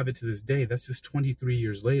still have it to this day. That's just 23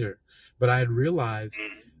 years later. But I had realized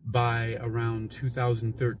by around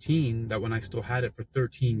 2013 that when I still had it for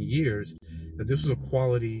 13 years, that this was a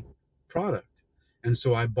quality product. And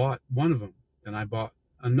so I bought one of them. Then I bought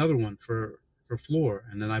another one for Floor.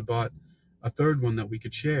 And then I bought a third one that we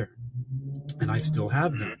could share. And I still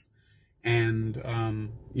have them. And,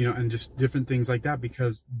 and just different things like that,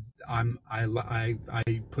 because I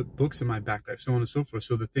put books in my backpack, so on and so forth.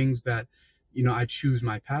 So the things that, I choose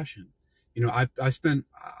my passion. I spend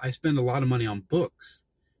a lot of money on books,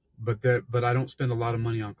 but I don't spend a lot of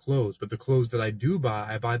money on clothes. But the clothes that I do buy,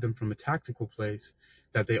 I buy them from a tactical place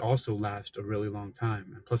that they also last a really long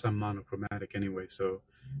time. And plus I'm monochromatic anyway, so,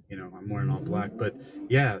 I'm wearing all black. But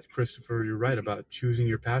yeah, Christopher, you're right about choosing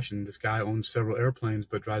your passion. This guy owns several airplanes,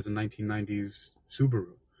 but drives a 1990s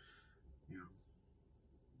Subaru.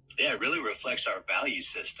 Yeah, it really reflects our value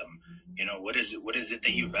system. What is it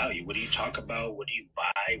that you value? What do you talk about? What do you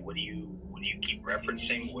buy? What do you keep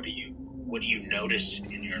referencing? What do you notice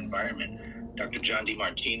in your environment? Dr. John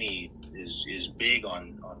DeMartini is big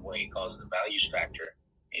on what he calls the values factor.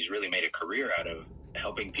 He's really made a career out of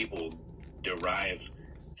helping people derive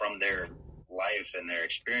from their life and their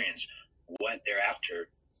experience what they're after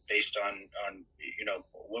based on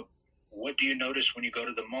what do you notice when you go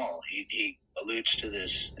to the mall? He alludes to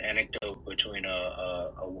this anecdote between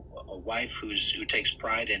a wife who takes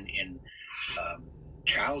pride in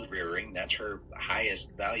child rearing. That's her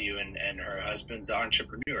highest value, and her husband's the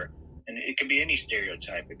entrepreneur. And it could be any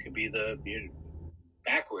stereotype. It could be the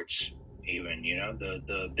backwards, even,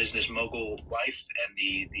 the business mogul wife and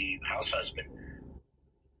the house husband.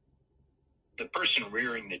 The person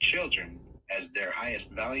rearing the children as their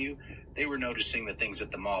highest value, they were noticing the things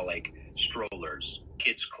at the mall like strollers,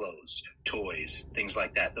 kids' clothes, toys, things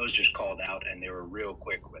like that. Those just called out and they were real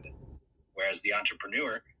quick with it. Whereas the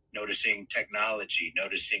entrepreneur, noticing technology,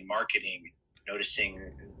 noticing marketing,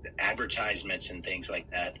 noticing advertisements and things like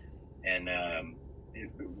that, and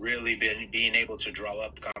really being able to draw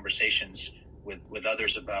up conversations with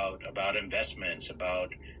others about investments, about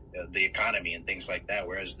the economy and things like that.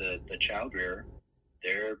 Whereas the child rearer,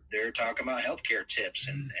 they're talking about healthcare tips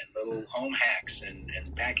and little home hacks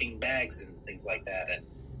and packing bags and things like that,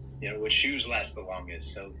 and what shoes last the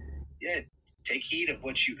longest. So yeah, take heed of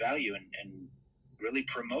what you value and really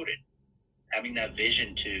promote it. Having that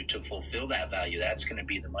vision to fulfill that value, that's going to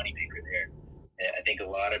be the moneymaker there. I think a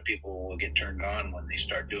lot of people will get turned on when they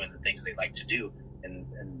start doing the things they like to do. And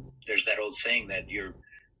there's that old saying that you're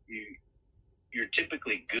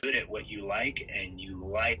typically good at what you like, and you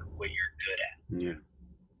like what you're good at. Yeah.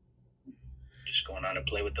 Just going on to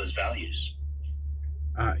play with those values.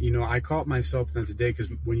 I caught myself then today because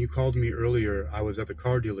when you called me earlier, I was at the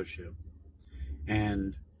car dealership,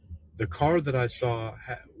 and the car that I saw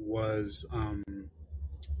was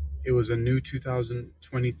it was a new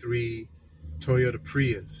 2023 Toyota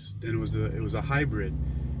Prius, and it was a hybrid,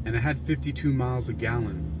 and it had 52 miles a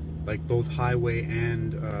gallon, like both highway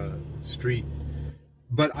and street.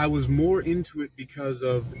 But I was more into it because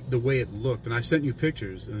of the way it looked, and I sent you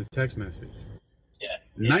pictures in a text message. Yeah.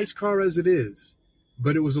 Nice car as it is,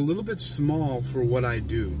 but it was a little bit small for what I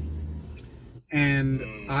do.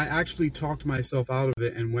 And I actually talked myself out of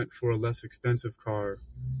it and went for a less expensive car,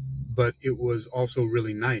 but it was also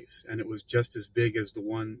really nice, and it was just as big as the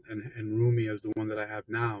one and roomy as the one that I have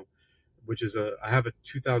now, which is I have a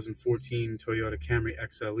 2014 Toyota Camry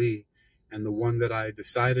XLE, and the one that I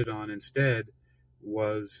decided on instead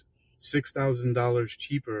was $6,000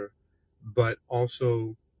 cheaper, but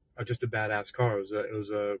also just a badass car. It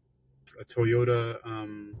was a Toyota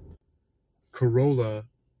Corolla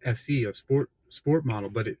SE, a sport model,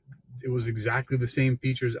 but it was exactly the same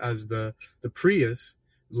features as the Prius,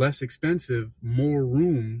 less expensive, more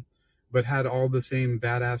room, but had all the same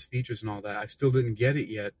badass features and all that. I still didn't get it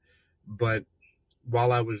yet, but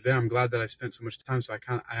while I was there, I'm glad that I spent so much time. So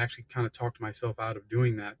I actually kind of talked myself out of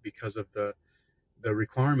doing that because of the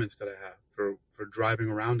requirements that I have for driving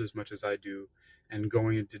around as much as I do, and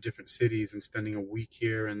going into different cities and spending a week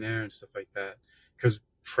here and there and stuff like that. Because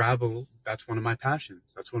travel, that's one of my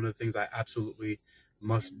passions. That's one of the things I absolutely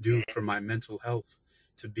must do for my mental health,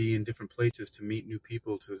 to be in different places, to meet new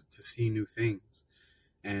people, to see new things.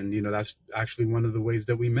 And, that's actually one of the ways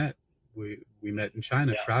that we met. We met in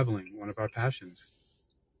China, traveling, one of our passions.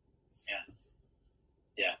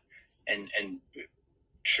 Yeah. And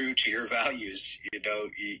true to your values,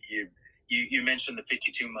 you mentioned the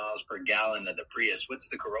 52 miles per gallon of the Prius. What's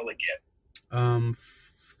the Corolla get?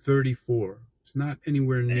 34. It's not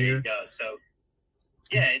anywhere near. There you go. So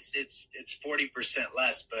yeah, it's 40%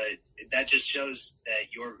 less, but that just shows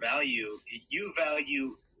that you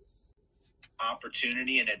value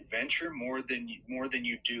opportunity and adventure more than you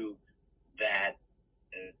do that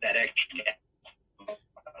extra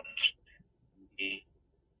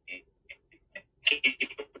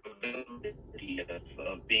capability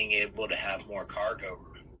of being able to have more cargo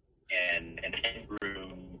room and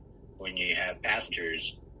headroom when you have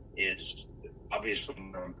passengers is obviously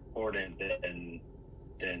more important than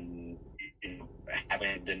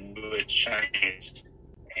having the newest, shiniest,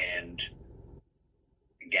 and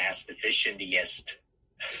gas efficientest.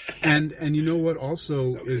 And you know what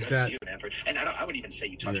also is that, and I wouldn't even say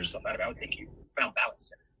you taught yourself out of it. I would think you found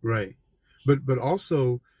balance in it. Right. But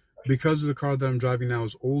also, because of the car that I'm driving now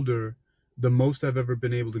is older, the most I've ever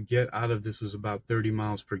been able to get out of this was about 30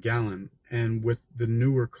 miles per gallon. And with the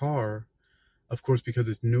newer car, of course, because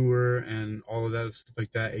it's newer and all of that stuff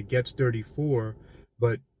like that, it gets 34,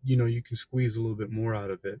 but you can squeeze a little bit more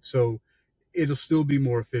out of it. So it'll still be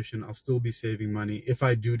more efficient. I'll still be saving money if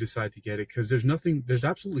I do decide to get it, because there's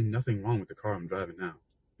absolutely nothing wrong with the car I'm driving now.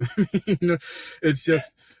 It's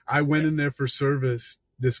just, I went in there for service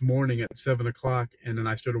this morning at 7:00, and then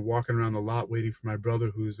I started walking around the lot waiting for my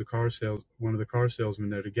brother, who's one of the car salesmen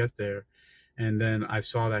there, to get there. And then I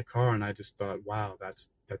saw that car and I just thought, wow, that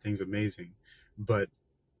thing's amazing. But,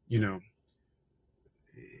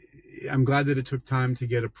 I'm glad that it took time to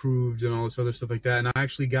get approved and all this other stuff like that. And I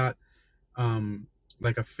actually got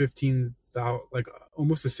like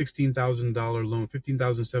almost a $16,000 loan,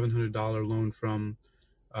 $15,700 loan from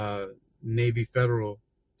Navy Federal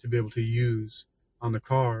to be able to use on the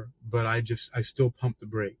car. But I still pumped the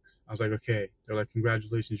brakes. I was like, okay. They're like,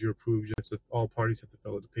 congratulations, you're approved. All parties have to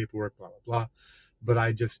fill out the paperwork, blah, blah, blah. But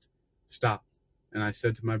I just stopped. And I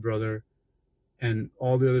said to my brother, and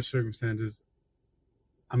all the other circumstances,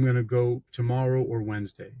 I'm going to go tomorrow or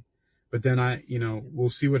Wednesday. But then we'll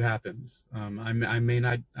see what happens. I may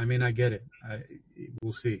not get it.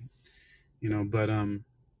 We'll see, but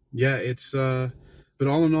yeah, it's, but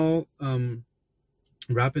all in all,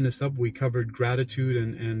 wrapping this up, we covered gratitude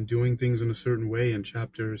and doing things in a certain way in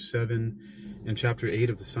chapter 7 and chapter 8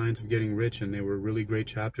 of The Science of Getting Rich. And they were really great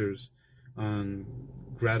chapters on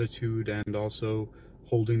gratitude and also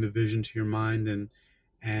holding the vision to your mind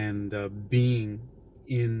and being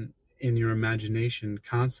in your imagination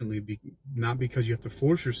constantly, not because you have to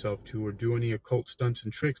force yourself to or do any occult stunts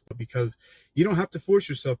and tricks, but because you don't have to force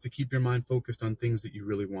yourself to keep your mind focused on things that you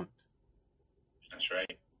really want. That's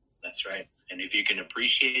right. That's right. And if you can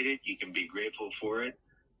appreciate it, you can be grateful for it,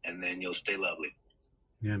 and then you'll stay lovely.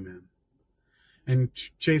 Yeah, man. And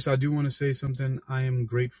Chase, I do want to say something. I am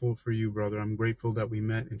grateful for you, brother. I'm grateful that we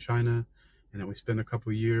met in China and that we spent a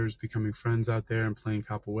couple of years becoming friends out there and playing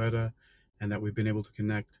capoeira, and that we've been able to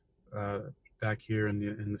connect back here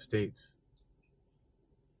in the States.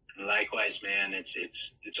 Likewise, man.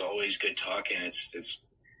 It's always good talking.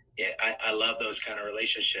 Yeah, I love those kind of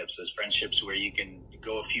relationships, those friendships where you can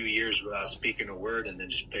go a few years without speaking a word and then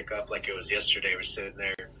just pick up like it was yesterday. We're sitting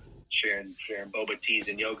there sharing boba teas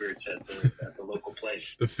and yogurts at the local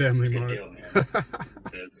place. The family mart. Good deal, man.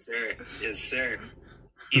 Yes, sir. Yes, sir.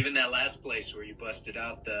 Even that last place where you busted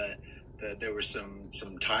out there were some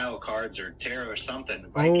tile cards or tarot or something.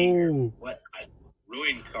 Viking or what?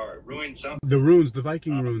 Ruin something. The runes, the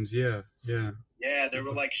Viking runes. Yeah. Yeah, they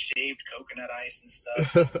were like shaved coconut ice and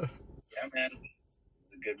stuff. Yeah, man.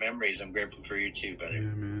 Those are good memories. I'm grateful for you too, brother. Yeah,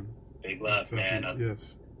 man. Big love, man.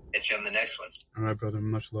 Yes. Catch you on the next one. All right, brother.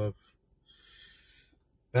 Much love.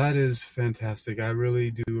 That is fantastic. I really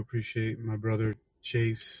do appreciate my brother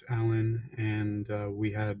Chase Allen, and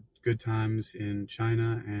we had good times in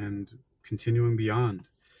China and continuing beyond.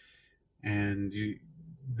 And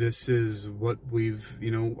this is what we've,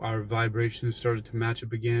 our vibrations started to match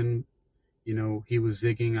up again. He was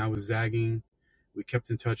zigging, I was zagging. We kept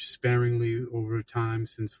in touch sparingly over time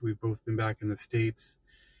since we've both been back in the States.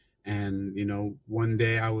 And, one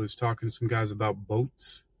day I was talking to some guys about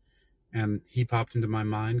boats, and he popped into my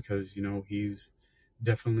mind because, he's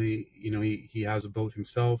definitely, he has a boat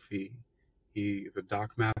himself. He is a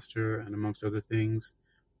dock master and amongst other things.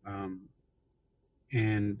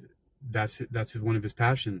 And that's one of his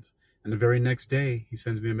passions. And the very next day he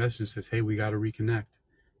sends me a message and says, "Hey, we got to reconnect."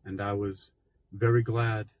 And I was very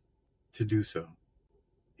glad to do so.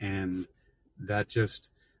 And that just,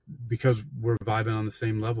 because we're vibing on the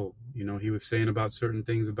same level, he was saying about certain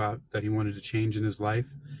things about that he wanted to change in his life.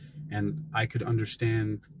 And I could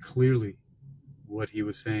understand clearly what he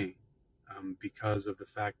was saying, because of the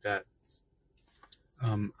fact that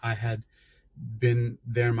I had been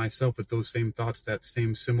there myself with those same thoughts, that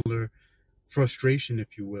same similar frustration,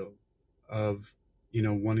 if you will, of,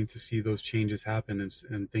 wanting to see those changes happen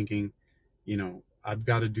and thinking, I've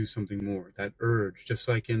got to do something more. That urge, just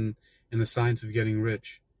like in The Science of Getting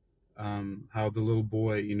Rich, how the little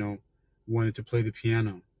boy, wanted to play the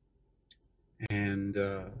piano. And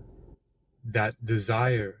that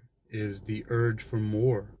desire is the urge for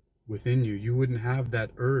more within you. You wouldn't have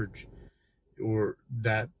that urge, or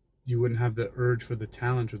that you wouldn't have the urge for the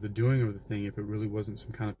talent or the doing of the thing if it really wasn't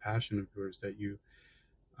some kind of passion of yours that you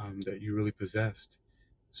really possessed.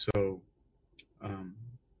 So,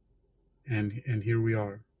 and here we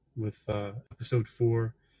are with episode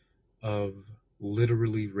 4 of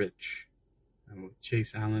Literally Rich, with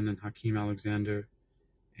Chase Allen and Hakeem Alexander,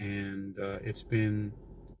 and it's been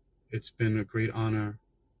a great honor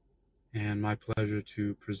and my pleasure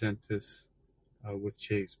to present this with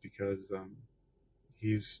Chase, because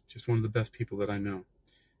he's just one of the best people that I know,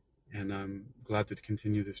 and I'm glad to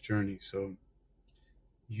continue this journey. So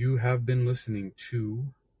you have been listening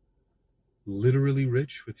to Literally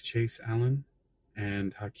Rich with Chase Allen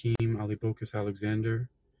and Hakeem Alibokas Alexander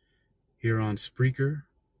here on Spreaker,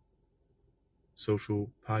 Social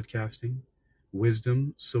Podcasting,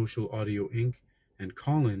 Wisdom, Social Audio Inc., and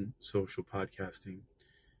Callin Social Podcasting,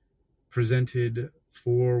 presented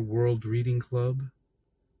for World Reading Club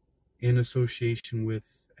in association with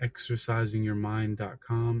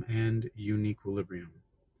exercisingyourmind.com and Uniquilibrium.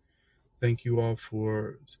 Thank you all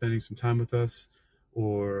for spending some time with us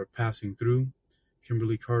or passing through.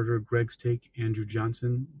 Kimberly Carter, Greg's Take, Andrew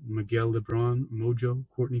Johnson, Miguel Lebron, Mojo,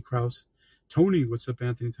 Courtney Krause, Tony, what's up,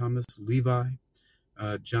 Anthony Thomas, Levi,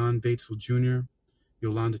 John Batesville Jr.,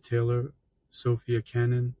 Yolanda Taylor, Sophia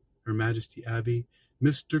Cannon, Her Majesty Abby,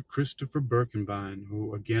 Mr. Christopher Birkenbein,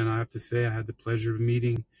 who, again, I have to say I had the pleasure of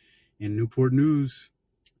meeting in Newport News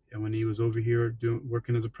when he was over here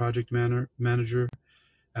working as a project manager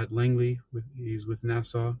at Langley. He's with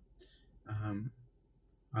NASA.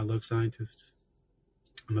 I love scientists.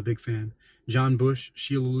 I'm a big fan. John Bush,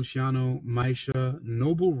 Sheila Luciano, Maisha,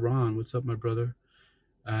 Noble Ron. What's up, my brother?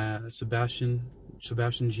 Sebastian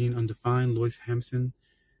Jean Undefined, Lois Hampson,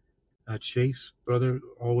 Chase, brother,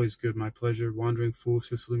 always good, my pleasure. Wandering Fool,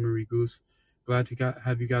 Cicely Marie Goose. Glad to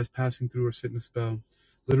have you guys passing through or sitting a spell.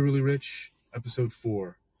 Literally Rich, episode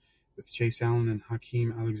 4, with Chase Allen and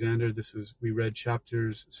Hakeem Alexander. We read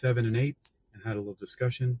chapters 7 and 8 and had a little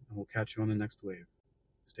discussion, and we'll catch you on the next wave.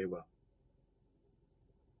 Stay well.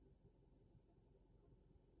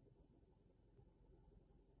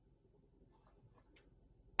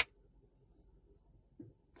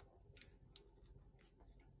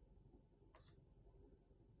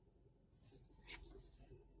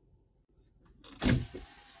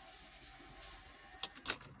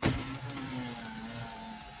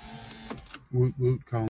 Woot woot, Colin.